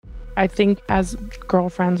I think as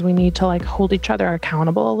girlfriends, we need to like hold each other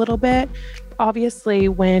accountable a little bit. Obviously,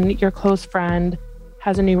 when your close friend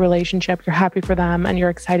has a new relationship, you're happy for them and you're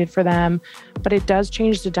excited for them, but it does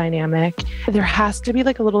change the dynamic. There has to be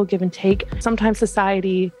like a little give and take. Sometimes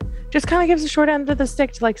society just kind of gives a short end of the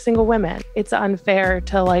stick to like single women. It's unfair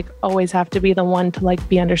to like always have to be the one to like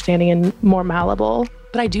be understanding and more malleable.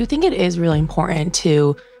 But I do think it is really important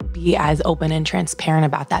to be as open and transparent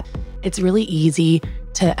about that. It's really easy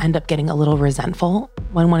to end up getting a little resentful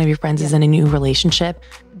when one of your friends is in a new relationship.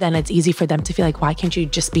 Then it's easy for them to feel like, why can't you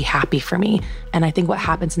just be happy for me? And I think what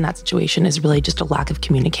happens in that situation is really just a lack of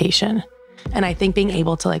communication. And I think being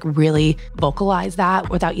able to like really vocalize that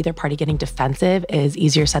without either party getting defensive is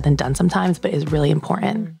easier said than done sometimes, but is really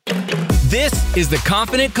important. This is the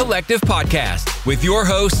Confident Collective podcast with your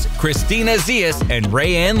hosts, Christina Zias and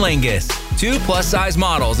Rayanne Langus, two plus-size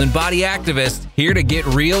models and body activists here to get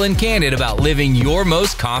real and candid about living your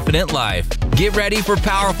most confident life. Get ready for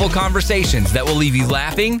powerful conversations that will leave you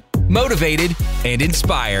laughing, motivated, and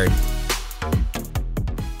inspired.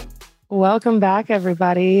 Welcome back,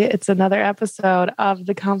 everybody. It's another episode of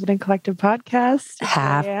the Confident Collective podcast.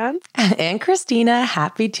 And Christina,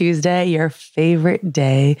 happy Tuesday, your favorite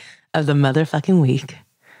day of the motherfucking week.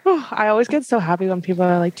 Oh, I always get so happy when people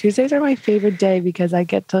are like, Tuesdays are my favorite day because I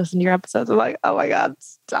get to listen to your episodes. I'm like, oh my God,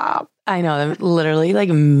 stop. I know, it literally like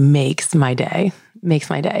makes my day, makes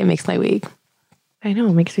my week. I know,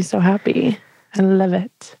 it makes me so happy. I love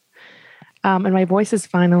it. And my voice is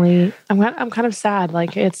finally, I'm kind of sad.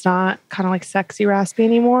 Like it's not kind of like sexy raspy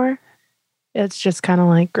anymore. It's just kind of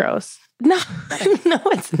like gross. No,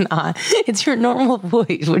 it's not. It's your normal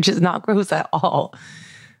voice, which is not gross at all.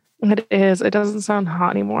 It is. It doesn't sound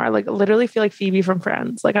hot anymore. I like literally feel like Phoebe from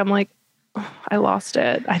Friends. Like I'm like, oh, I lost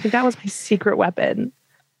it. I think that was my secret weapon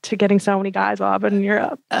to getting so many guys while I've been in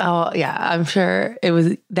Europe. Oh yeah, I'm sure it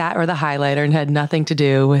was that or the highlighter and had nothing to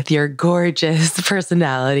do with your gorgeous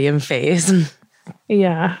personality and face.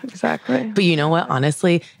 Yeah, exactly. But you know what?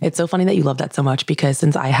 Honestly, it's so funny that you love that so much because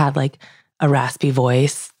since I had like a raspy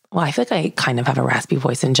voice, well, I feel like I kind of have a raspy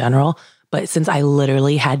voice in general, but since I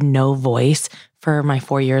literally had no voice for my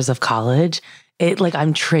 4 years of college, it like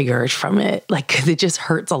I'm triggered from it, like because it just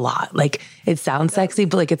hurts a lot. Like it sounds sexy,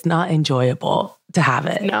 but like it's not enjoyable to have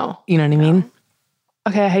it. No, you know what I mean?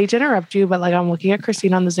 Okay, I hate to interrupt you, but like I'm looking at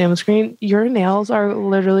Christine on the Zoom screen. Your nails are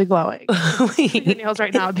literally glowing. Your nails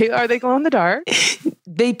right now, are they glow in the dark?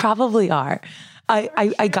 They probably are.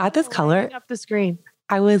 I got this color up the screen.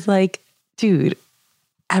 I was like, dude,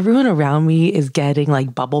 everyone around me is getting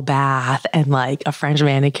like bubble bath and like a French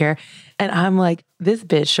manicure. And I'm like, this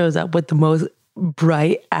bitch shows up with the most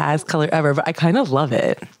bright ass color ever, but I kind of love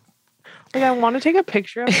it. Like I want to take a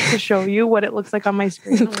picture of it to show you what it looks like on my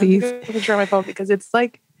screen. Please. Take a picture on my phone because it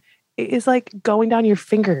is like going down your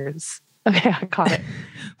fingers. Okay, I caught it.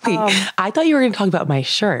 Wait, I thought you were going to talk about my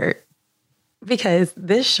shirt because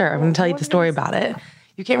this shirt, I'm going to tell you the story about it.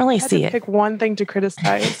 You can't really see it. Pick one thing to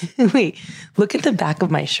criticize. Wait, look at the back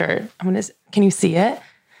of my shirt. Can you see it?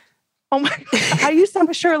 Oh my God. I used to have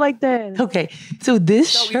a shirt like this. Okay. So this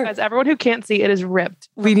shirt. Because everyone who can't see it is ripped.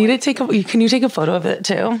 We need to can you take a photo of it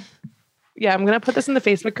too? Yeah, I'm going to put this in the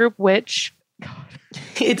Facebook group, which. God.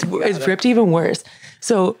 It's ripped even worse.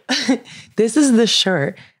 So this is the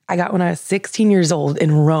shirt I got when I was 16 years old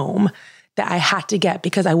in Rome that I had to get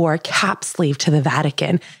because I wore a cap sleeve to the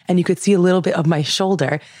Vatican and you could see a little bit of my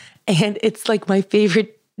shoulder. And it's like my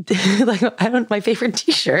favorite my favorite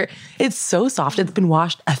t-shirt. It's so soft. It's been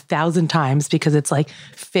washed 1,000 times because it's like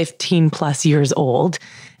 15 plus years old.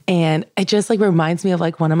 And it just like reminds me of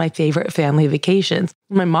like one of my favorite family vacations.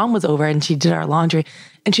 My mom was over and she did our laundry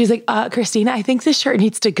and she's like, Christina, I think this shirt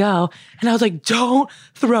needs to go. And I was like, don't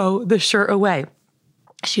throw the shirt away.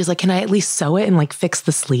 She was like, can I at least sew it and like fix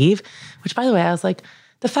the sleeve? Which by the way, I was like,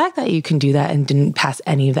 the fact that you can do that and didn't pass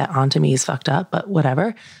any of that on to me is fucked up, but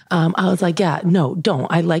whatever. I was like, yeah, no, don't.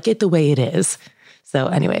 I like it the way it is. So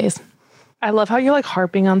anyways. I love how you're like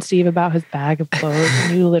harping on Steve about his bag of clothes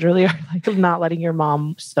and you literally are like not letting your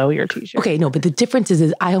mom sew your t-shirt. Okay, no, but the difference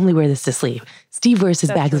is I only wear this to sleep. Steve wears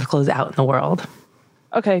his bags of clothes out in the world.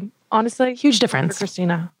 Okay, honestly. Huge difference. For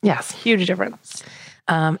Christina. Yes. Huge difference.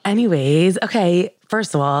 Anyways, okay,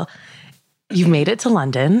 first of all, you've made it to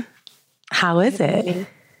London. How is it?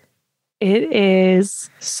 It is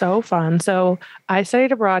so fun. So I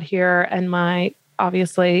studied abroad here and my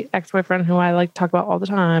obviously ex-boyfriend who I like talk about all the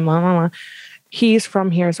time, he's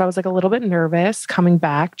from here. So I was like a little bit nervous coming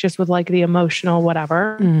back just with like the emotional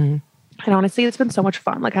whatever. And honestly, it's been so much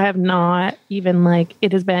fun. Like I have not even like,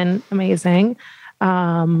 it has been amazing.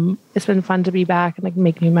 It's been fun to be back and like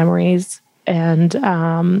make new memories. And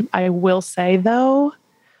I will say though,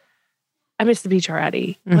 I miss the beach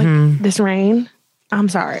already. Like this rain, I'm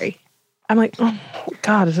sorry. I'm like, oh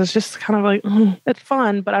God, this is just kind of like, it's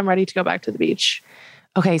fun, but I'm ready to go back to the beach.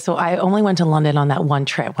 Okay. So I only went to London on that one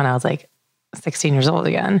trip when I was like 16 years old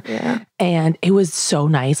again. Yeah. And it was so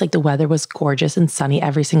nice. Like the weather was gorgeous and sunny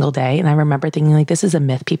every single day. And I remember thinking like, this is a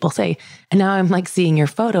myth people say. And now I'm like seeing your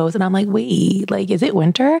photos and I'm like, wait, like, is it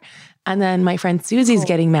winter? And then my friend Susie's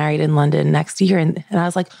getting married in London next year. And I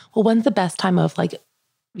was like, well, when's the best time of like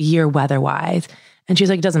year weather-wise? And she's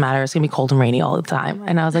like, it doesn't matter. It's going to be cold and rainy all the time.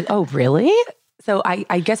 And I was like, oh, really? So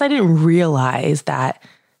I guess I didn't realize that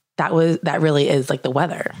really is like the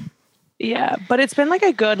weather. Yeah. But it's been like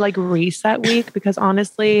a good like reset week because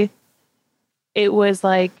honestly, it was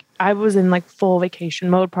like, I was in like full vacation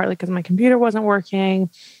mode, partly because my computer wasn't working.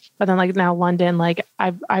 But then like now London, like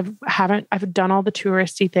I've done all the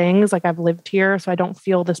touristy things. Like I've lived here, so I don't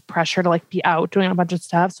feel this pressure to like be out doing a bunch of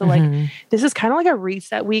stuff. So like this is kind of like a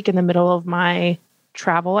reset week in the middle of my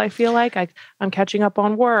travel. I feel like I'm catching up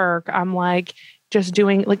on work. I'm like just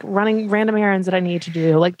doing like running random errands that I need to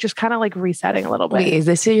do, like just kind of like resetting a little bit. Wait, is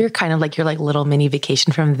this your kind of like your like little mini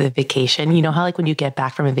vacation from the vacation? You know how like when you get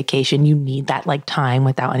back from a vacation, you need that like time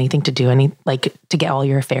without anything to do, to get all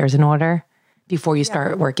your affairs in order before you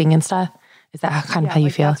start working and stuff? Is that kind of how you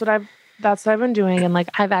feel? That's what I've been doing. And like,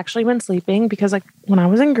 I've actually been sleeping because like when I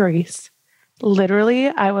was in Greece, literally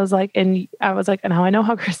I was like, and now I know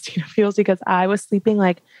how Christina feels because I was sleeping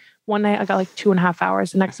like one night I got like 2.5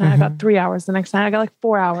 hours. The next night I got 3 hours. The next night I got like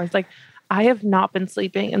 4 hours. Like I have not been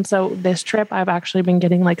sleeping. And so this trip I've actually been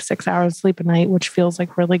getting like 6 hours sleep a night, which feels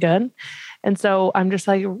like really good. And so I'm just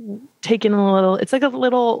like taking it's like a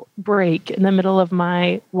little break in the middle of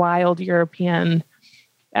my wild European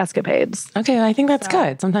escapades. Okay. I think that's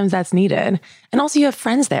good. Sometimes that's needed. And also you have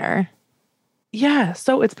friends there. Yeah.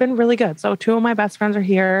 So it's been really good. So 2 of my best friends are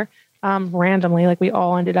here. Randomly, like we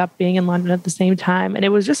all ended up being in London at the same time. And it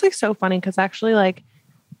was just like so funny because actually like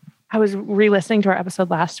I was re-listening to our episode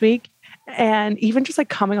last week and even just like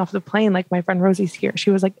coming off the plane, like my friend Rosie's here. She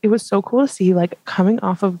was like, it was so cool to see like coming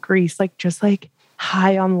off of Greece, like just like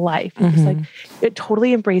high on life. And just like it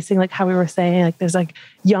totally embracing like how we were saying, like there's like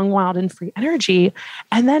young, wild and free energy.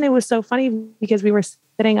 And then it was so funny because we were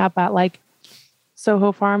sitting up at like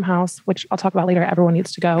Soho Farmhouse, which I'll talk about later. Everyone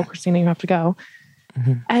needs to go. Christina, you have to go.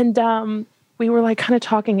 And we were like kind of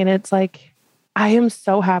talking and it's like, I am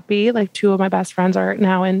so happy. Like 2 of my best friends are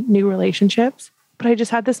now in new relationships, but I just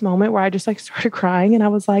had this moment where I just like started crying and I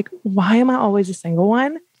was like, why am I always a single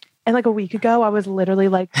one? And like a week ago, I was literally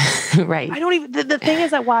like, right. I don't even, the thing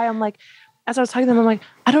is that why I'm like, as I was talking to them, I'm like,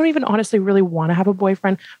 I don't even honestly really want to have a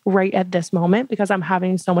boyfriend right at this moment because I'm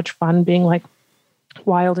having so much fun being like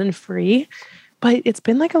wild and free. But it's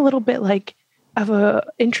been like a little bit like of a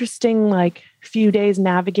interesting like few days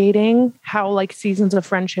navigating how like seasons of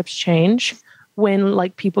friendships change when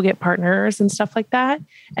like people get partners and stuff like that.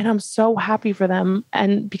 And I'm so happy for them.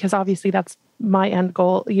 And because obviously that's my end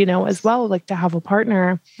goal, you know, as well, like to have a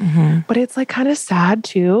partner, but it's like kind of sad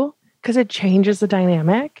too, because it changes the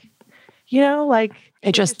dynamic, you know, like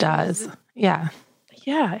it just does. Yeah.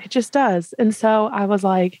 Yeah, it just does. And so I was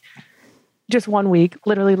like, just 1 week,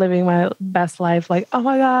 literally living my best life. Like, oh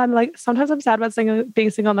my God, like sometimes I'm sad about being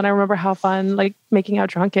single. And then I remember how fun like making out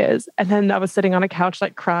drunk is. And then I was sitting on a couch,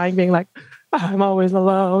 like crying, being like, I'm always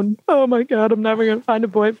alone. Oh my God, I'm never going to find a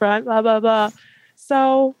boyfriend, blah, blah, blah.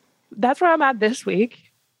 So that's where I'm at this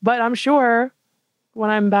week. But I'm sure when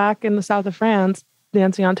I'm back in the south of France,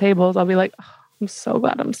 dancing on tables, I'll be like, oh, I'm so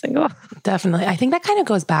glad I'm single. Definitely. I think that kind of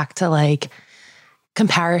goes back to like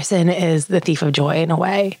comparison is the thief of joy in a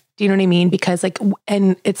way. Do you know what I mean? Because like,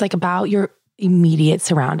 and it's like about your immediate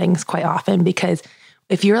surroundings quite often, because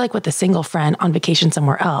if you're like with a single friend on vacation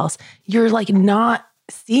somewhere else, you're like not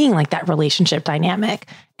seeing like that relationship dynamic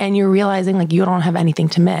and you're realizing like you don't have anything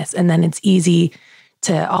to miss. And then it's easy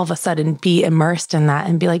to all of a sudden be immersed in that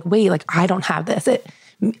and be like, wait, like I don't have this.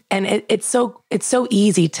 It's so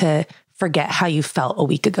easy to forget how you felt a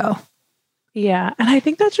week ago. Yeah. And I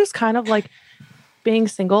think that's just kind of like being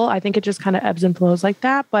single. I think it just kind of ebbs and flows like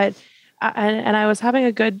that. But, and I was having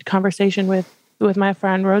a good conversation with my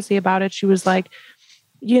friend Rosie about it. She was like,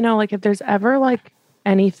 you know, like if there's ever like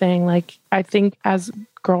anything, like I think as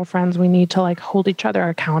girlfriends, we need to like hold each other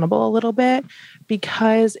accountable a little bit,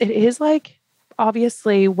 because it is like,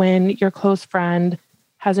 obviously when your close friend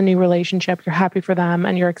has a new relationship, you're happy for them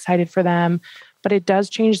and you're excited for them, but it does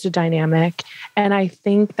change the dynamic. And I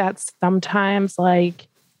think that sometimes like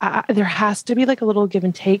there has to be like a little give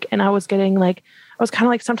and take. And I was kind of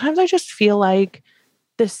like, sometimes I just feel like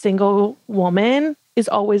the single woman is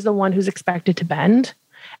always the one who's expected to bend.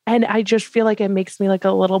 And I just feel like it makes me like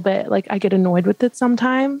a little bit, like I get annoyed with it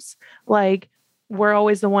sometimes. Like we're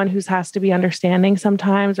always the one who has to be understanding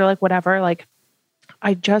sometimes, or like whatever. Like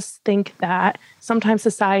I just think that sometimes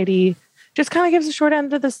society just kind of gives a short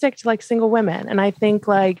end of the stick to like single women. And I think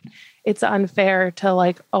like it's unfair to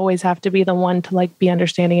like always have to be the one to like be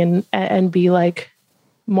understanding and be like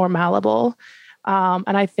more malleable.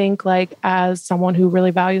 And I think like as someone who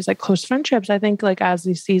really values like close friendships, I think like as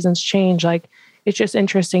these seasons change, like it's just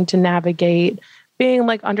interesting to navigate being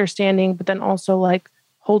like understanding, but then also like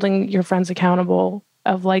holding your friends accountable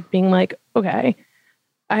of like being like, okay,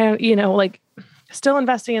 like still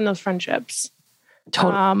investing in those friendships.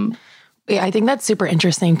 Totally. Yeah, I think that's super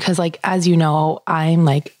interesting because like, as you know, I'm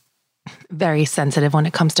like very sensitive when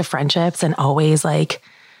it comes to friendships and always like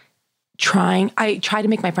I try to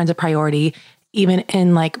make my friends a priority, even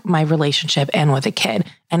in like my relationship and with a kid.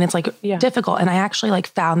 And it's like difficult. And I actually like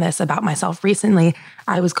found this about myself recently.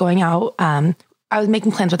 I was going out, I was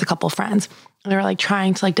making plans with a couple of friends and they were like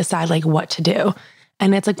trying to like decide like what to do.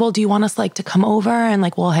 And it's like, well, do you want us like to come over and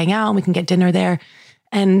like, we'll hang out and we can get dinner there.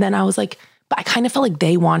 And then I was like, but I kind of felt like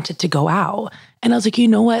they wanted to go out. And I was like, you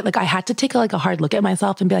know what? Like I had to take like a hard look at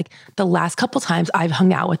myself and be like, the last couple times I've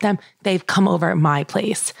hung out with them, they've come over at my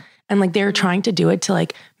place. And like they were trying to do it to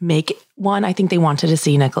like make one, I think they wanted to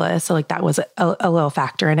see Nicholas. So like that was a little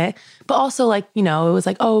factor in it. But also like, it was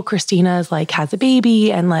like, oh, Christina's like has a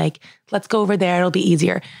baby and like, let's go over there. It'll be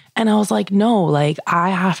easier. And I was like, no, like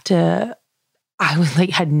I was like,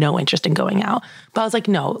 had no interest in going out. But I was like,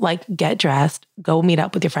 no, like get dressed, go meet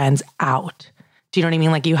up with your friends out. Do you know what I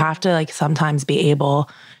mean? Like you have to like sometimes be able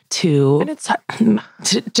to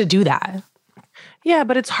do that. Yeah,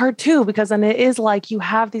 but it's hard too, because then it is like you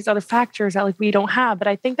have these other factors that like we don't have. But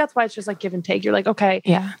I think that's why it's just like give and take. You're like, okay,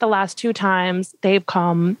 the last 2 times they've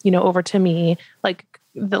come, over to me like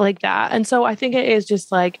that. And so I think it is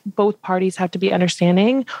just like both parties have to be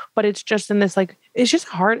understanding, but it's just in this like, it's just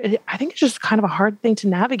hard. I think it's just kind of a hard thing to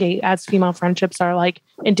navigate as female friendships are like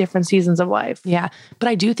in different seasons of life. Yeah. But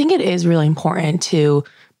I do think it is really important to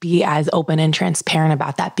be as open and transparent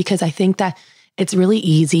about that, because I think that it's really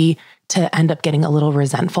easy to end up getting a little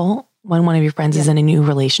resentful when one of your friends is in a new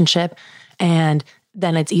relationship. And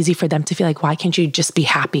then it's easy for them to feel like, why can't you just be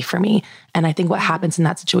happy for me? And I think what happens in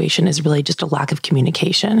that situation is really just a lack of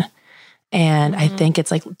communication. And I think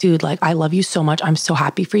it's like, dude, like, I love you so much. I'm so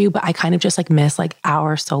happy for you, but I kind of just like miss like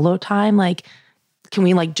our solo time. Like, can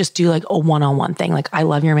we like just do like a one-on-one thing? Like, I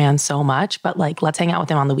love your man so much, but like, let's hang out with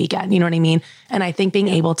him on the weekend. You know what I mean? And I think being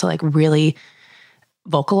able to like really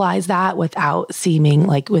vocalize that without seeming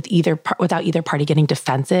like without either party getting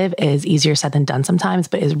defensive is easier said than done sometimes,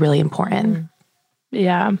 but is really important.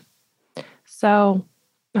 Yeah. So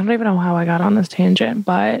I don't even know how I got on this tangent,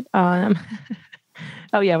 but oh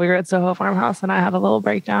yeah, we were at Soho Farmhouse and I had a little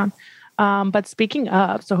breakdown. But speaking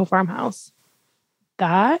of Soho Farmhouse,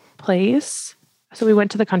 that place, so we went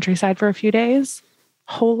to the countryside for a few days.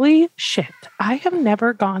 Holy shit. I have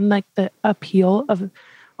never gone like the appeal of,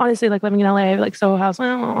 honestly, like living in LA, like Soho House.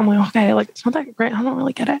 I'm like, okay, like it's not that great. I don't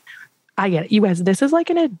really get it. I get it. You guys, this is like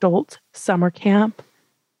an adult summer camp.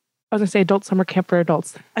 I was gonna say adult summer camp for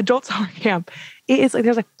adults. Adult summer camp. It is like,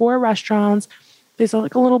 there's like 4 restaurants. There's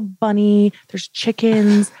like a little bunny. There's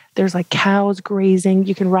chickens. There's like cows grazing.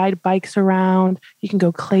 You can ride bikes around. You can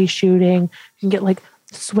go clay shooting. You can get like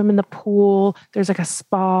swim in the pool. There's like a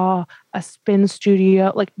spa, a spin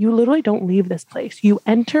studio. Like you literally don't leave this place. You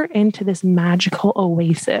enter into this magical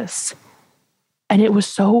oasis. And it was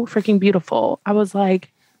so freaking beautiful. I was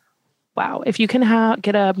like, wow, if you can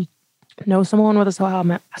know someone with a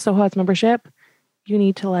Soho House membership, you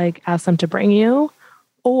need to like ask them to bring you.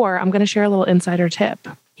 Or I'm going to share a little insider tip.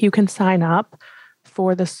 You can sign up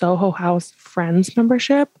for the Soho House Friends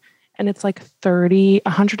membership. And it's like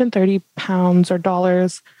 130 pounds or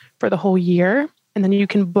dollars for the whole year. And then you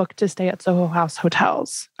can book to stay at Soho House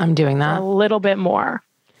hotels. I'm doing that. A little bit more.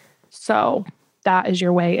 So that is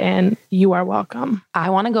your way in. You are welcome. I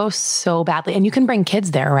want to go so badly. And you can bring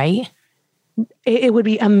kids there, right? It would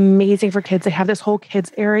be amazing for kids. They have this whole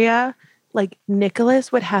kids area. Like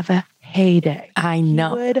Nicholas would have a heyday. I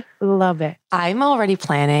know. He would love it. I'm already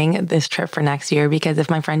planning this trip for next year because if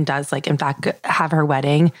my friend does like, in fact, have her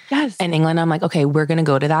wedding in England, I'm like, okay, we're going to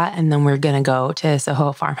go to that. And then we're going to go to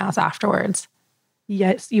Soho Farmhouse afterwards.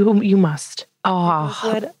 Yes, you must. Oh,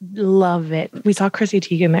 I would love it. We saw Chrissy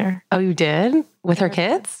Teigen there. Oh, you did? With her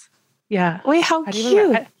kids? Yeah. Wait, how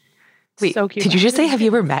cute. Wait, so cute. Did you just say, have you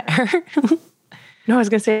ever met her? No, I was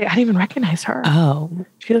going to say, I didn't even recognize her. Oh.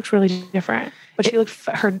 She looks really different. But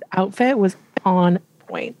her outfit was on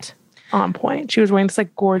point. On point. She was wearing this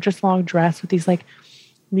like gorgeous long dress with these like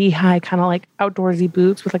knee-high kind of like outdoorsy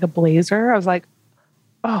boots with like a blazer. I was like,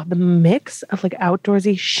 oh, the mix of like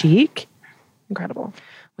outdoorsy chic. Incredible.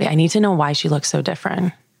 Wait, I need to know why she looks so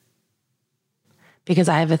different. Because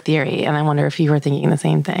I have a theory and I wonder if you were thinking the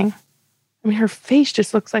same thing. I mean, her face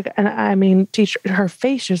just looks like, and I mean, her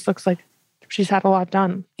face just looks like she's had a lot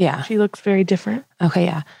done. Yeah. She looks very different. Okay,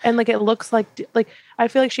 yeah. And like, it looks like I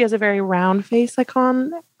feel like she has a very round face, like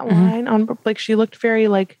online, like she looked very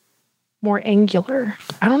like more angular.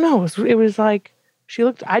 I don't know. It was like,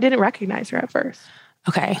 I didn't recognize her at first.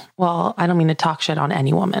 Okay. Well, I don't mean to talk shit on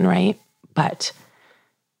any woman, right? But,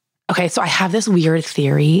 okay, so I have this weird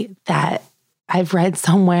theory that I've read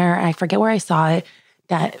somewhere, I forget where I saw it,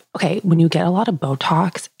 that, okay, when you get a lot of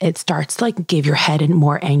Botox, it starts to like give your head a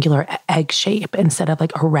more angular egg shape instead of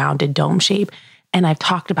like a rounded dome shape. And I've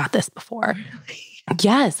talked about this before.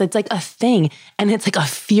 Yes, it's like a thing. And it's like a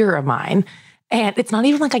fear of mine. And it's not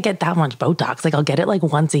even like I get that much Botox. Like I'll get it like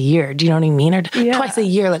once a year. Do you know what I mean? Or twice a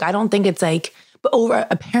year. Like I don't think it's like, but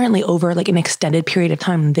apparently over like an extended period of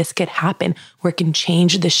time, this could happen where it can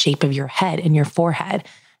change the shape of your head and your forehead.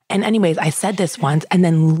 And anyways, I said this once and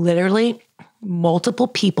then literally multiple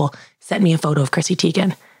people sent me a photo of Chrissy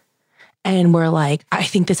Teigen and were like, I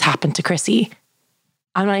think this happened to Chrissy.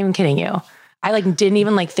 I'm not even kidding you. I like didn't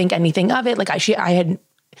even like think anything of it. Like I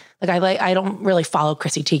don't really follow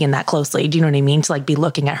Chrissy Teigen that closely. Do you know what I mean? To like be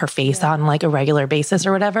looking at her face on like a regular basis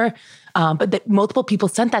or whatever. But multiple people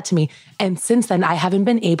sent that to me. And since then I haven't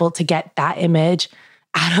been able to get that image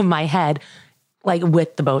out of my head, like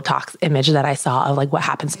with the Botox image that I saw of like what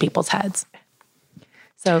happens to people's heads.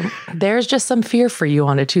 So there's just some fear for you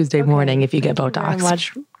on a Tuesday morning if you get Botox. Thank you very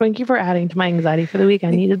much. Thank you for adding to my anxiety for the week.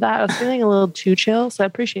 I needed that. I was feeling a little too chill, so I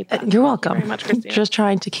appreciate that. You're welcome. Thank you very much, Christina. Just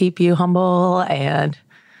trying to keep you humble and,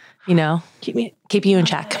 you know, keep you in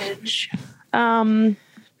check.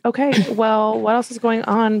 Okay. Well, what else is going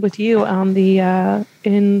on with you on the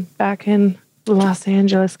back in Los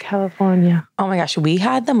Angeles, California? Oh my gosh, we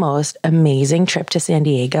had the most amazing trip to San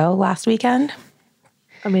Diego last weekend.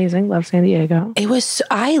 Amazing. Love San Diego.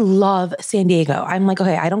 I love San Diego. I'm like,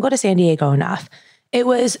 okay, I don't go to San Diego enough. It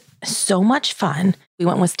was so much fun. We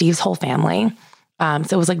went with Steve's whole family. So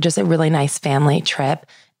it was like just a really nice family trip.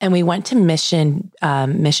 And we went to Mission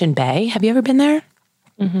Bay. Have you ever been there?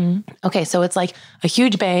 Mm-hmm. Okay, so it's like a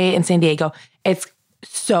huge bay in San Diego. It's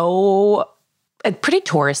pretty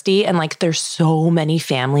touristy and like there's so many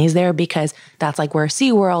families there because that's like where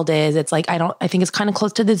SeaWorld is. It's like, I think it's kind of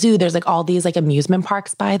close to the zoo. There's like all these like amusement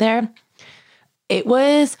parks by there. It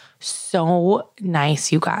was so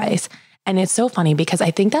nice, you guys. And it's so funny because I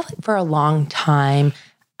think that like, for a long time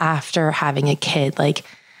after having a kid, like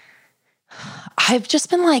I've just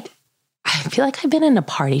been like, I feel like I've been in a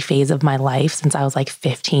party phase of my life since I was like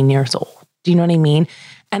 15 years old. Do you know what I mean?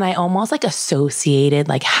 And I almost like associated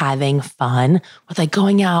like having fun with like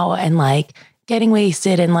going out and like getting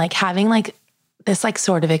wasted and like having like this like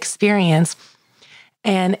sort of experience.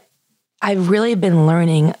 And I've really been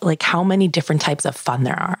learning like how many different types of fun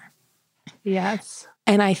there are. Yes.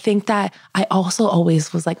 And I think that I also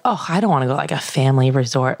always was like, oh, I don't want to go like a family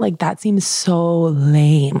resort. Like that seems so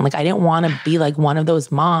lame. Like I didn't want to be like one of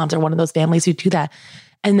those moms or one of those families who do that.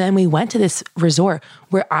 And then we went to this resort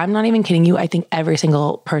where I'm not even kidding you. I think every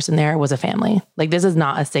single person there was a family. Like this is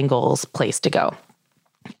not a singles place to go.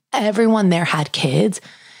 Everyone there had kids.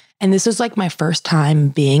 And this was like my first time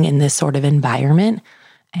being in this sort of environment.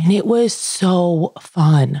 And it was so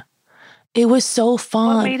fun. It was so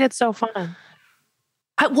fun. What made it so fun?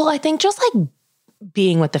 I think just like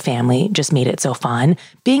being with the family just made it so fun.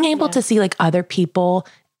 Being able to see like other people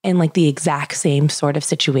in like the exact same sort of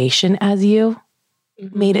situation as you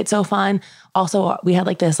made it so fun. Also, we had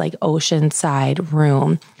like this like oceanside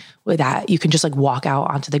room with that you can just like walk out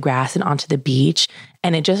onto the grass and onto the beach.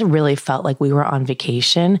 And it just really felt like we were on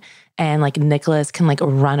vacation. And like Nicholas can like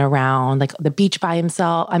run around like the beach by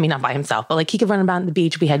himself. I mean, not by himself, but like he could run around the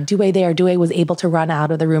beach. We had Due there. Due was able to run out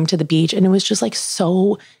of the room to the beach. And it was just like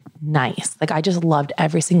so nice. Like I just loved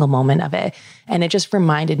every single moment of it. And it just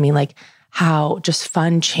reminded me like how just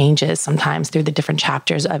fun changes sometimes through the different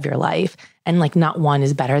chapters of your life. And like not one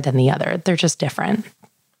is better than the other. They're just different.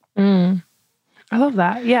 I love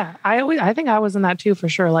that. Yeah. I think I was in that too, for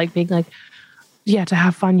sure. Like being like, yeah, to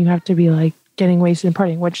have fun, you have to be like getting wasted and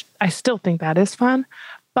partying, which I still think that is fun.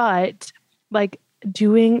 But like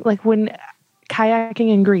doing like when kayaking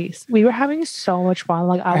in Greece, we were having so much fun.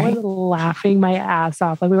 Like I was laughing my ass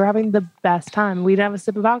off. Like we were having the best time. We didn't have a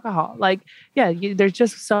sip of alcohol. Like, yeah, there's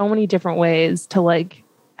just so many different ways to like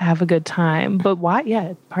have a good time. But why?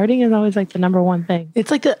 Yeah, partying is always like the number one thing.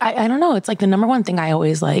 It's like I don't know. It's like the number one thing I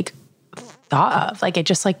always like thought of. Like it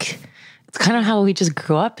just like it's kind of how we just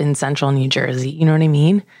grew up in central New Jersey. You know what I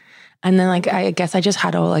mean? And then like, I guess I just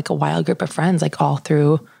had a wild group of friends, like all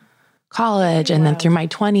through college and then through my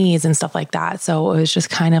 20s and stuff like that. So it was just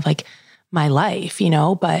kind of like my life, you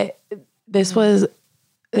know, but this was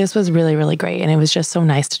really, really great. And it was just so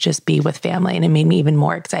nice to just be with family. And it made me even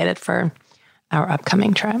more excited for our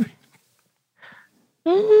upcoming trip.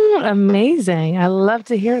 Amazing. I love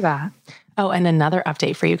to hear that. Oh, and another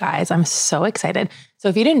update for you guys. I'm so excited. So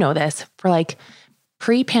if you didn't know this, for like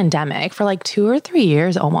pre-pandemic, for like 2 or 3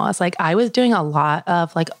 years almost, like I was doing a lot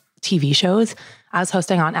of like TV shows. I was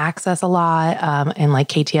hosting on Access a lot and like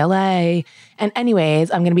KTLA. And anyways,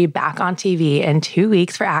 I'm going to be back on TV in 2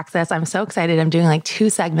 weeks for Access. I'm so excited. I'm doing like 2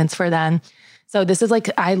 segments for them. So this is like,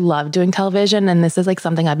 I love doing television, and this is like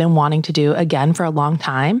something I've been wanting to do again for a long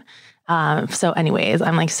time. So anyways,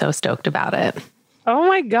 I'm like so stoked about it. Oh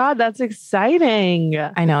my God, that's exciting.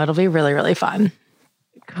 I know, it'll be really, really fun.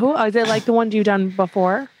 Cool. Is it like the ones you've done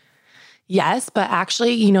before? Yes, but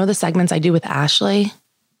actually, you know, the segments I do with Ashley?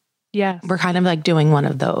 Yes. We're kind of like doing one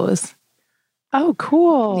of those. Oh,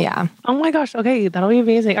 cool. Yeah. Oh my gosh. Okay. That'll be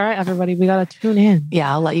amazing. All right, everybody, we got to tune in.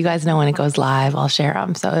 Yeah. I'll let you guys know when it goes live. I'll share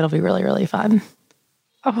them. So it'll be really, really fun.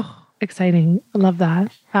 Oh, exciting. I love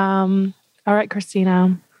that. All right,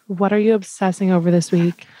 Christina, what are you obsessing over this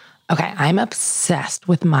week? Okay. I'm obsessed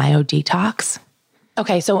with MyoDetox.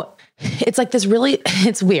 Okay. So it's like this really,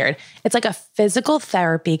 it's weird. It's like a physical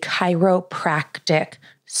therapy chiropractic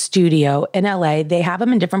studio in LA. They have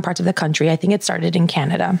them in different parts of the country. I think it started in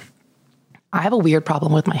Canada. I have a weird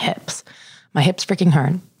problem with my hips. My hips freaking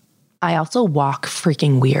hurt. I also walk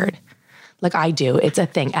freaking weird. Like I do. It's a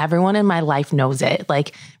thing. Everyone in my life knows it.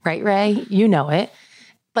 Like, right, Ray? You know it.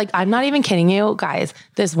 Like, I'm not even kidding you. Guys,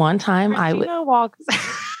 this one time I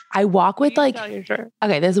walk with like,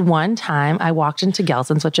 okay, this one time I walked into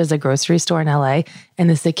Gelson's, which is a grocery store in LA, and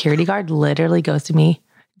the security guard literally goes to me,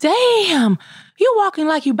 "Damn, you're walking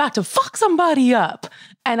like you about to fuck somebody up."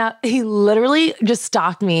 And he literally just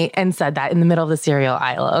stopped me and said that in the middle of the cereal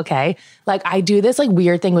aisle, okay? Like I do this like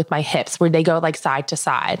weird thing with my hips where they go like side to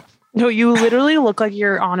side. No, you literally look like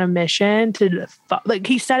you're on a mission to fuck. Like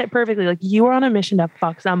he said it perfectly. Like you were on a mission to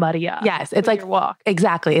fuck somebody up. Yes, it's like your walk.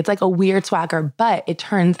 Exactly. It's like a weird swagger, but it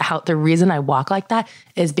turns out the reason I walk like that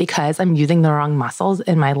is because I'm using the wrong muscles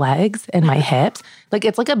in my legs and my hips. Like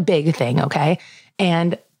it's like a big thing, okay?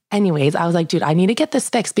 And anyways, I was like, dude, I need to get this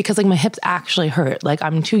fixed because like my hips actually hurt. Like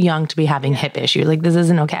I'm too young to be having hip issues. Like this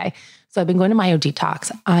isn't okay. So I've been going to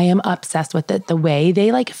MyoDetox. I am obsessed with it. The way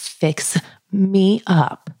they like fix me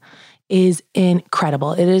up is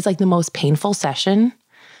incredible. It is like the most painful session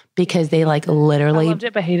because they like literally I loved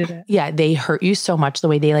it, but hated it. Yeah, they hurt you so much the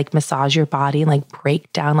way they like massage your body and like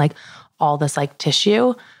break down like all this like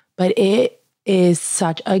tissue. But it is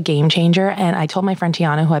such a game changer. And I told my friend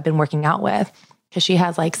Tiana, who I've been working out with, because she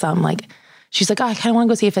has like some like, she's like, "Oh, I kind of want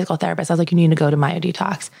to go see a physical therapist." I was like, "You need to go to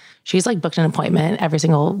MyoDetox." She's like booked an appointment every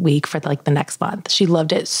single week for like the next month. She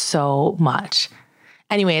loved it so much.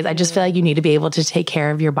 Anyways, I just feel like you need to be able to take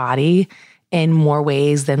care of your body in more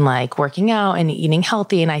ways than like working out and eating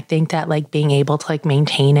healthy. And I think that like being able to like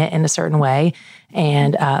maintain it in a certain way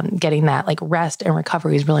and getting that like rest and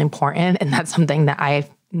recovery is really important. And that's something that I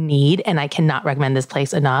need. And I cannot recommend this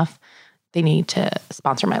place enough. They need to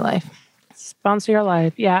sponsor my life. Sponsor your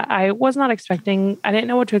life. Yeah, I was not expecting, I didn't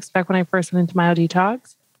know what to expect when I first went into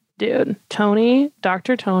MyoDetox. Dude,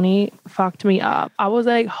 Dr. Tony fucked me up. I was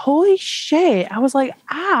like, holy shit. I was like,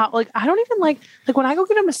 like, I don't even like when I go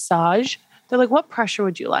get a massage, they're like, "What pressure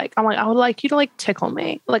would you like?" I'm like, "I would like you to like tickle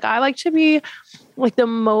me." Like, I like to be like the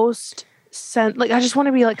most like, I just want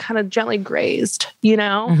to be like kind of gently grazed, you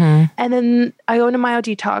know? Mm-hmm. And then I go into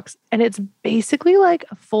MyoDetox and it's basically like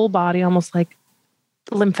a full body, almost like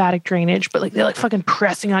lymphatic drainage, but like they're like fucking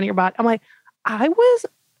pressing on your body. I'm like, I was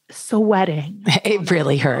sweating. It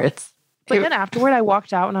really hurts. But then afterward, I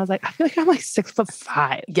walked out and I was like, I feel like I'm like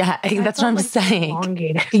 6'5". Yeah, that's what I'm like saying.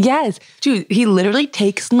 Elongated. Yes. Dude, he literally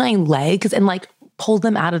takes my legs and like pulls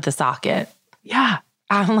them out of the socket. Yeah.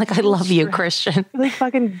 I'm like, I love you, Christian. Like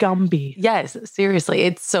fucking Gumby. Yes, seriously.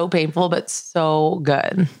 It's so painful, but so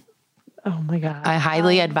good. Oh my God. I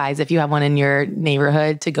highly advise if you have one in your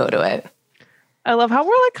neighborhood to go to it. I love how we're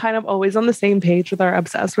like kind of always on the same page with our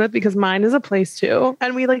obsessed with, because mine is a place too.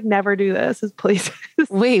 And we like never do this as places.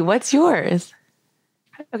 Wait, what's yours?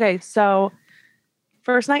 Okay. So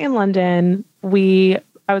first night in London,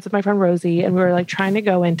 I was with my friend Rosie and we were like trying to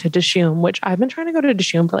go into Dishoom, which I've been trying to go to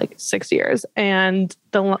Dishoom for like 6 years. And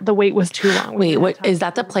the wait was too long. Wait, what is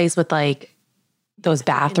that the place with like those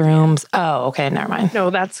bathrooms? Oh, okay. Never mind. No,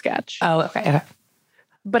 that's Sketch. Oh, okay.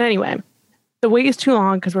 But anyway, the wait is too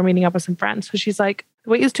long because we're meeting up with some friends. So she's like, The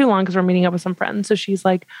wait is too long because we're meeting up with some friends. So she's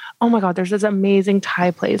like, oh my God, there's this amazing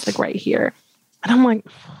Thai place like right here. And I'm like,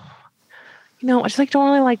 I just like don't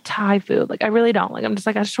really like Thai food. Like I really don't. Like I'm just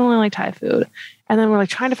like, I just don't really like Thai food. And then we're like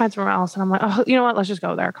trying to find somewhere else. And I'm like, oh, you know what? Let's just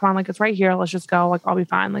go there. Come on. Like it's right here. Let's just go. Like I'll be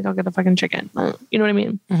fine. Like I'll get the fucking chicken. You know what I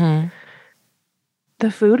mean? Mm-hmm.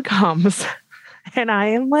 The food comes and I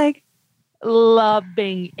am like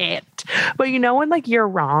loving it. But when like you're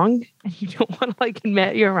wrong and you don't want to like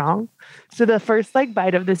admit you're wrong. So the first like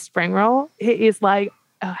bite of this spring roll, it is like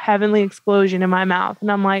a heavenly explosion in my mouth.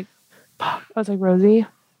 And I'm like, I was like, Rosie,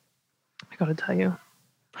 I gotta tell you,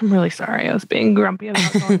 I'm really sorry. I was being grumpy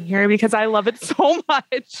about going here because I love it so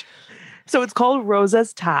much. So it's called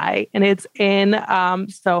Rosa's Thai and it's in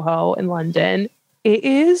Soho in London. It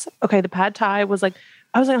is, okay, the pad Thai was like,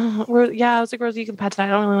 I was like, Rosie, you can pad Thai. I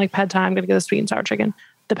don't really like pad Thai. I'm going to get the sweet and sour chicken.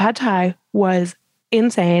 The pad Thai was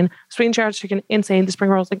insane. Sweet and sour chicken, insane. The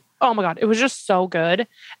spring roll was like, oh my God, it was just so good.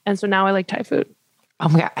 And so now I like Thai food. Oh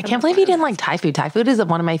my God. I can't believe you didn't like Thai food. Thai food is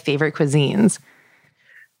one of my favorite cuisines.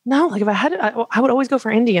 No, like if I had it, I would always go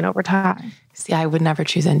for Indian over Thai. See, I would never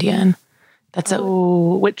choose Indian.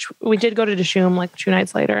 Which we did go to Dishoom like 2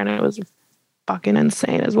 nights later and it was fucking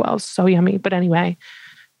insane as well. So yummy. But anyway,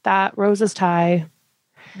 that Rosa's Thai.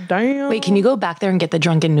 Damn. Wait, can you go back there and get the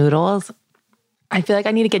drunken noodles? I feel like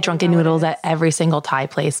I need to get drunken noodles at every single Thai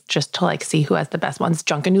place just to like see who has the best ones.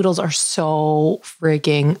 Drunken noodles are so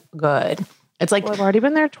freaking good. It's like, well, I've already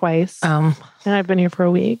been there twice and I've been here for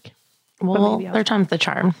a week. Well, third time's the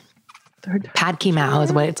charm. Pad Ki Mao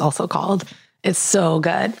is what it's also called. It's so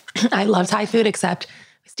good. I love Thai food, except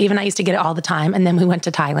Steve and I used to get it all the time. And then we went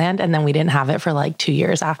to Thailand and then we didn't have it for like 2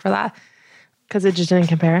 years after that. Because it just didn't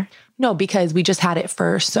compare? No, because we just had it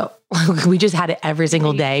first. So we just had it every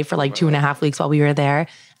single day for like 2.5 weeks while we were there.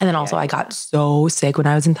 And then also I got so sick when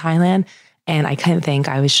I was in Thailand. And I kind of think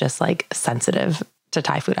I was just like sensitive to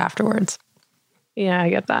Thai food afterwards. Yeah, I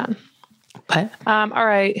get that. But all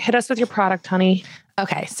right, hit us with your product, honey.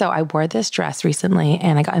 Okay, so I wore this dress recently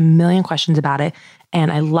and I got a million questions about it.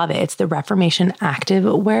 And I love it. It's the Reformation Active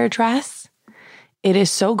Wear dress. It is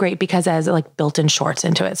so great because it has like built-in shorts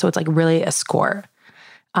into it. So it's like really a skirt.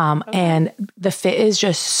 And the fit is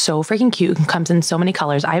just so freaking cute. It comes in so many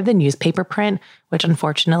colors. I have the newspaper print, which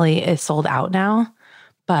unfortunately is sold out now.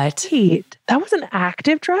 But wait, that was an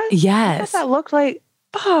active dress? Yes. I thought that looked like,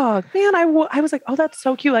 fuck, man. I was like, oh, that's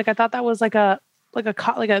so cute. Like I thought that was like their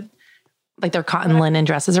cotton linen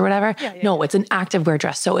dresses or whatever. No, it's an activewear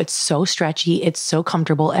dress. So it's so stretchy. It's so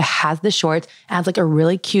comfortable. It has the shorts, adds like a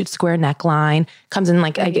really cute square neckline, comes in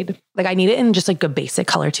like, I need it in just like a basic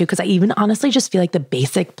color too. Cause I even honestly just feel like the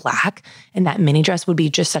basic black and that mini dress would be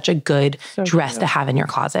just such a good dress to have in your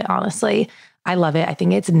closet. Honestly, I love it. I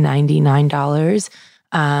think it's $99,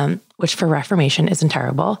 which for Reformation isn't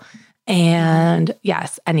terrible. And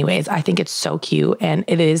yes, anyways, I think it's so cute and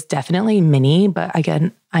it is definitely mini, but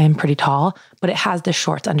again, I am pretty tall, but it has the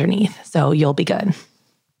shorts underneath. So you'll be good.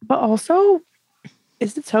 But also,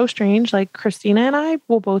 is it so strange? Like Christina and I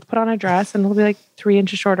will both put on a dress and it'll be like 3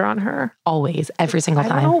 inches shorter on her. Always, every single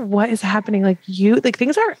time. I don't know what is happening. Like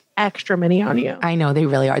things are extra mini on you. I know they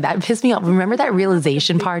really are. That pissed me off. Remember that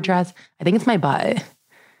realization part dress? I think it's my butt.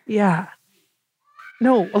 Yeah.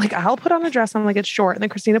 No, like I'll put on a dress and like it's short and then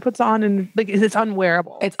Christina puts on and like it's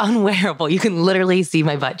unwearable. It's unwearable. You can literally see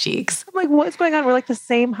my butt cheeks. I'm like, what's going on? We're like the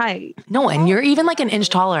same height. No, and you're even like an inch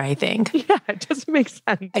taller, I think. Yeah, it doesn't make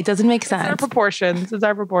sense. It doesn't make sense. It's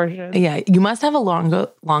our proportions. Yeah, you must have a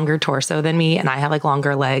longer torso than me and I have like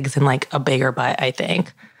longer legs and like a bigger butt, I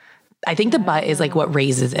think. I think the butt is like what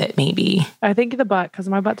raises it, maybe. I think the butt, because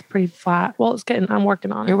my butt's pretty flat. Well, I'm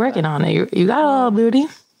working on it. You're working on it. You got a little booty.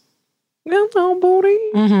 Little booty.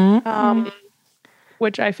 Mm-hmm.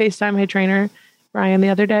 Which I FaceTime my trainer, Ryan, the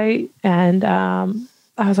other day. And I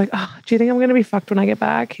was like, oh, do you think I'm going to be fucked when I get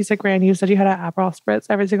back? He's like, Ryan, you said you had an Aperol spritz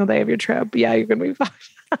every single day of your trip. Yeah, you're going to be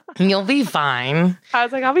fucked. You'll be fine. I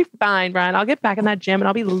was like, I'll be fine, Brian. I'll get back in that gym and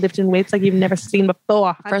I'll be lifting weights like you've never seen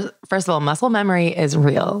before. First of all, muscle memory is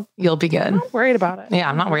real. You'll be good. I'm not worried about it. Yeah,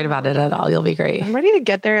 I'm not worried about it at all. You'll be great. I'm ready to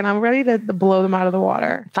get there and I'm ready to blow them out of the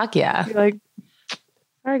water. Fuck yeah. Be like,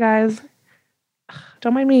 all right, guys.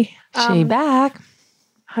 Don't mind me. She back.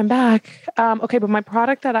 I'm back. Okay, but my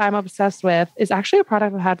product that I'm obsessed with is actually a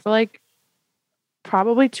product I've had for like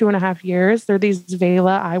probably 2.5 years. They're these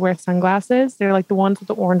Vela eyewear sunglasses. They're like the ones with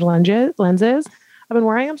the orange lenses. I've been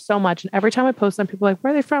wearing them so much. And every time I post them, people are like,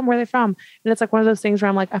 where are they from? Where are they from? And it's like one of those things where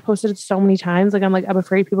I'm like, I posted it so many times. Like, I'm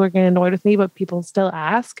afraid people are getting annoyed with me, but people still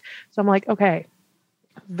ask. So I'm like, okay,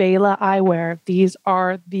 Vela eyewear. These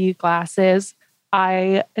are the glasses.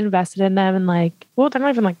 I invested in them and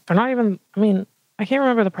I I can't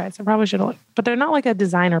remember the price. I probably should have looked, but they're not like a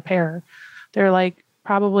designer pair. They're like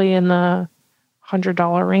probably in the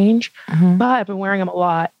 $100 range, but I've been wearing them a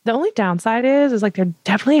lot. The only downside is like they're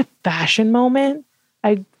definitely a fashion moment.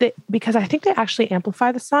 Because I think they actually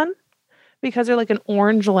amplify the sun because they're like an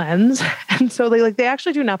orange lens. And so they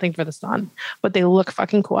actually do nothing for the sun, but they look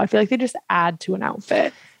fucking cool. I feel like they just add to an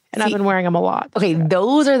outfit. And I've been wearing them a lot. Okay,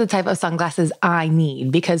 those are the type of sunglasses I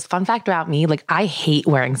need because fun fact about me, like I hate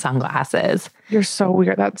wearing sunglasses. You're so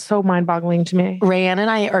weird. That's so mind-boggling to me. Rayanne and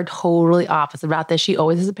I are totally opposite about this. She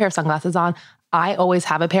always has a pair of sunglasses on. I always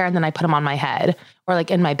have a pair and then I put them on my head or like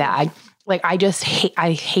in my bag. Like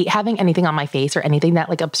I hate having anything on my face or anything that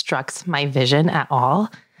like obstructs my vision at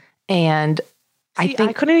all. And I think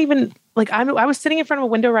I couldn't even like, I was sitting in front of a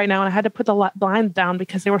window right now and I had to put the blinds down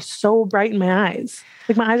because they were so bright in my eyes.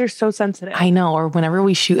 Like my eyes are so sensitive. I know. Or whenever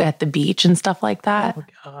we shoot at the beach and stuff like that. Oh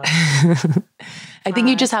God. I think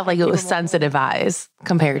you just have like sensitive eyes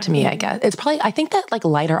compared to me, I guess. It's probably, I think that like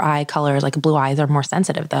lighter eye colors, like blue eyes are more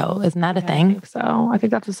sensitive though. Isn't that a thing? I think so. I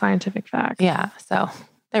think that's a scientific fact. Yeah. So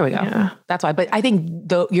there we go. Yeah. That's why. But I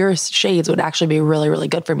think your shades would actually be really, really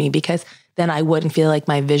good for me because then I wouldn't feel like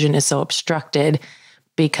my vision is so obstructed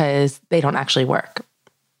because they don't actually work.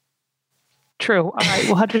 True. All right.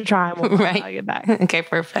 We'll have to try and we'll right. tell you back. Okay,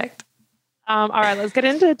 perfect. All right. Let's get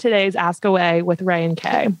into today's Ask Away with Ray and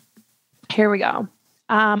Kay. Here we go.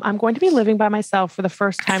 I'm going to be living by myself for the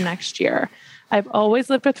first time next year. I've always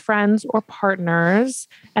lived with friends or partners,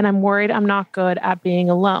 and I'm worried I'm not good at being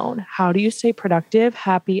alone. How do you stay productive,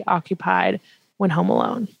 happy, occupied when home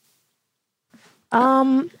alone?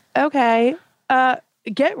 Okay.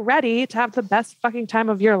 Get ready to have the best fucking time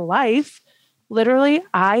of your life. Literally,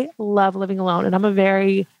 I love living alone, and I'm a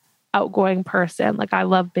very outgoing person. Like I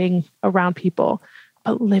love being around people,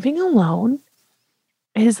 but living alone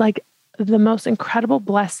is like the most incredible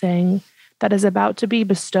blessing that is about to be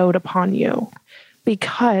bestowed upon you.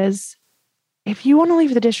 Because if you want to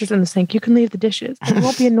leave the dishes in the sink, you can leave the dishes. You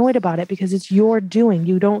won't be annoyed about it because it's your doing.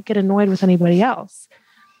 You don't get annoyed with anybody else.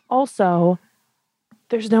 Also,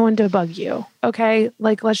 there's no one to bug you. Okay.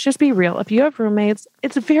 Like, let's just be real. If you have roommates,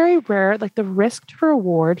 it's very rare. Like the risk to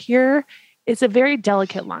reward here is a very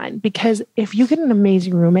delicate line because if you get an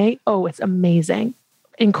amazing roommate, oh, it's amazing,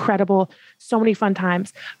 incredible, so many fun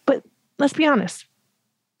times. But let's be honest,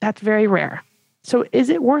 that's very rare. So is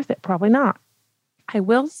it worth it? Probably not. I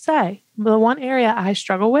will say the one area I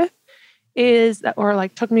struggle with is that, or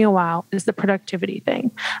like took me a while, is the productivity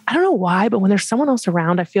thing. I don't know why, but when there's someone else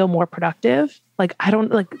around, I feel more productive. Like I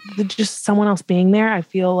don't like just someone else being there. I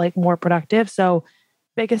feel like more productive. So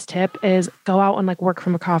biggest tip is go out and like work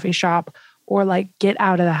from a coffee shop or like get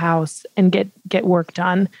out of the house and get work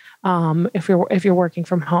done. If you're working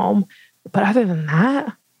from home, but other than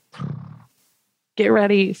that, get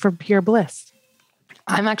ready for pure bliss.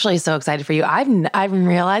 I'm actually so excited for you. I'm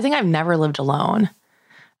realizing I've never lived alone.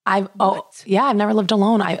 I've never lived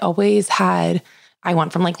alone. I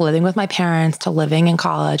went from like living with my parents to living in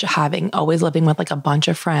college, always living with like a bunch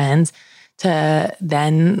of friends to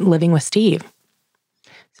then living with Steve.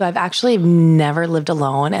 So I've actually never lived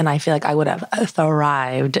alone. And I feel like I would have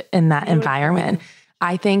thrived in that environment.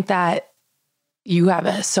 I think that you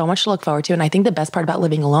have so much to look forward to. And I think the best part about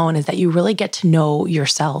living alone is that you really get to know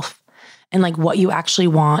yourself and like what you actually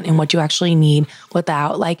want and what you actually need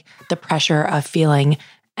without like the pressure of feeling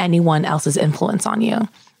anyone else's influence on you.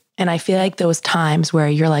 And I feel like those times where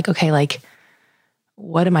you're like, okay, like,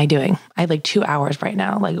 what am I doing? I have like 2 hours right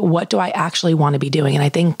now. Like, what do I actually want to be doing? And I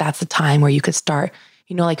think that's the time where you could start,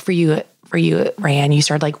 you know, like for you, Rayanne, you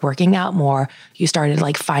started like working out more. You started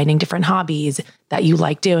like finding different hobbies that you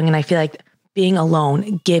like doing. And I feel like being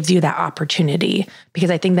alone gives you that opportunity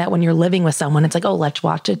because I think that when you're living with someone, it's like, oh, let's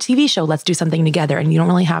watch a TV show. Let's do something together. And you don't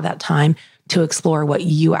really have that time to explore what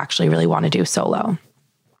you actually really want to do solo.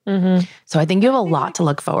 Mm-hmm. So I think you have a lot to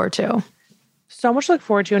look forward to. So much to look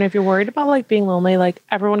forward to. And if you're worried about like being lonely, like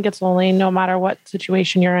everyone gets lonely no matter what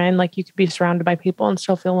situation you're in, like you could be surrounded by people and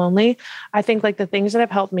still feel lonely. I think like the things that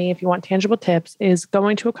have helped me, if you want tangible tips, is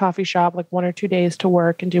going to a coffee shop like 1 or 2 days to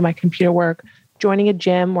work and do my computer work, joining a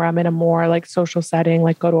gym where I'm in a more like social setting,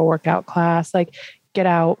 like go to a workout class, like get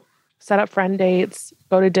out, set up friend dates,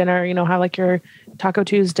 go to dinner, you know, have like your Taco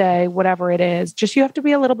Tuesday, whatever it is. Just you have to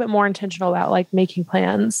be a little bit more intentional about like making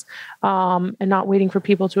plans and not waiting for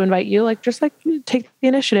people to invite you. Like just like take the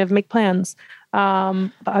initiative, make plans.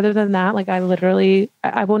 But other than that, like I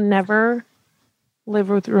will never live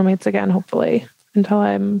with roommates again, hopefully, until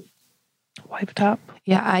I'm wiped up.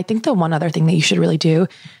 Yeah, I think the one other thing that you should really do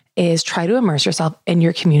is try to immerse yourself in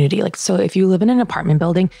your community. Like, so if you live in an apartment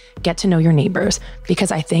building, get to know your neighbors,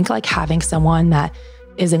 because I think like having someone that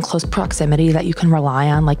is in close proximity that you can rely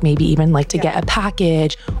on, like maybe even like to get a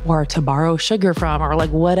package or to borrow sugar from, or like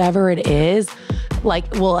whatever it is,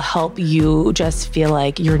 like will help you just feel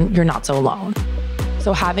like you're not so alone.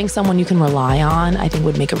 So having someone you can rely on, I think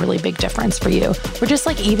would make a really big difference for you. Or just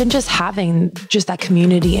like even just having just that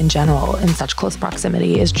community in general in such close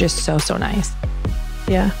proximity is just so, so nice.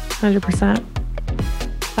 Yeah, 100%.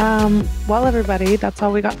 Well, everybody, that's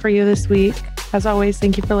all we got for you this week. As always,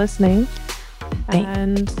 thank you for listening.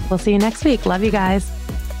 And we'll see you next week. Love you guys.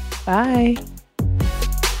 Bye.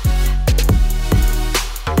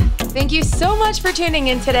 Thank you so much for tuning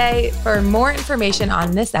in today. For more information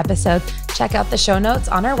on this episode, check out the show notes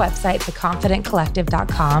on our website,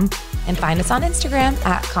 theconfidentcollective.com, and find us on Instagram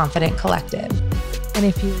 @confidentcollective. And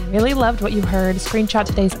if you really loved what you heard, screenshot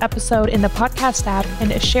today's episode in the podcast app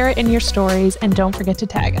and share it in your stories. And don't forget to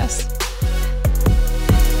tag us.